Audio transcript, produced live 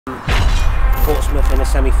Portsmouth in a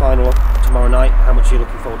semi-final tomorrow night. How much are you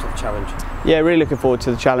looking forward to the challenge? Yeah, really looking forward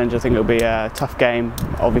to the challenge. I think it'll be a tough game,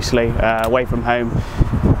 obviously, away from home,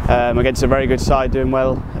 against a very good side doing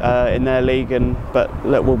well in their league. But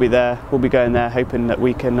look, we'll be there. We'll be going there, hoping that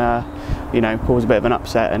we can, cause a bit of an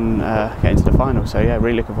upset and get into the final. So yeah,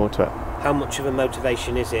 really looking forward to it. How much of a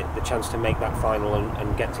motivation is it, the chance to make that final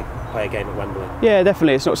and get to play a game at Wembley? Yeah,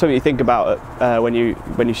 definitely. It's not something you think about when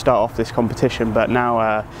you start off this competition, but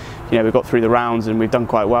now we've got through the rounds and we've done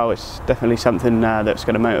quite well. It's definitely something that's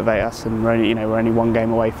going to motivate us, and we're only one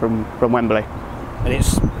game away from Wembley. And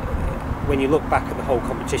it's, when you look back at the whole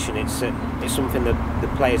competition, it's something that the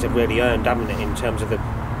players have really earned, haven't it, in terms of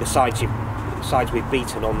the sides we've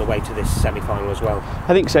beaten on the way to this semi-final as well.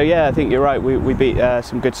 I think so. Yeah, I think you're right. We beat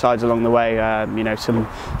some good sides along the way.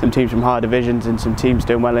 Some teams from higher divisions and some teams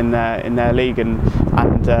doing well in their league,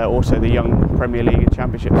 and also the young Premier League and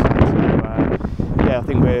Championship sides. So yeah, I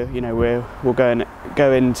think we'll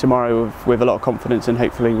go in tomorrow with a lot of confidence, and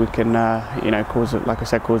hopefully we can cause a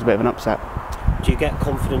bit of an upset. Do you get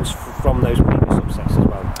confidence from those previous upsets as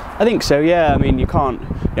well? I think so, yeah. I mean, you can't,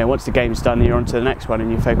 once the game's done, you're on to the next one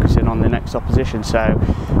and you're focusing on the next opposition. So,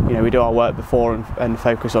 we do our work before and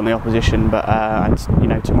focus on the opposition, but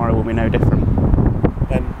tomorrow will be no different.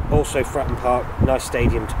 Also, Fratton Park, nice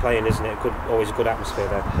stadium to play in, isn't it? Always a good atmosphere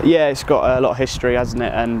there. Yeah, it's got a lot of history, hasn't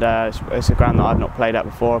it? And it's a ground that I've not played at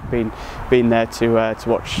before. I've been there to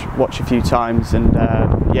watch a few times, and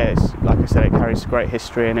it's, like I said, it carries great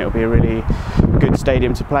history, and it'll be a really good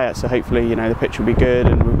stadium to play at. So hopefully, the pitch will be good,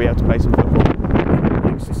 and we'll be able to play some football.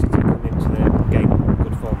 Exeter come into the game in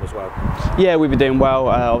good form as well. Yeah, we've been doing well.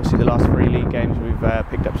 Obviously, the last 3 league games we've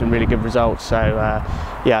picked up some really good results. So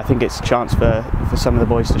I think it's a chance for some of the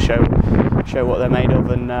boys to show what they're made of.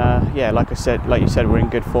 And like you said, we're in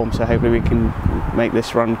good form. So hopefully we can make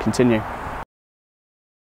this run continue.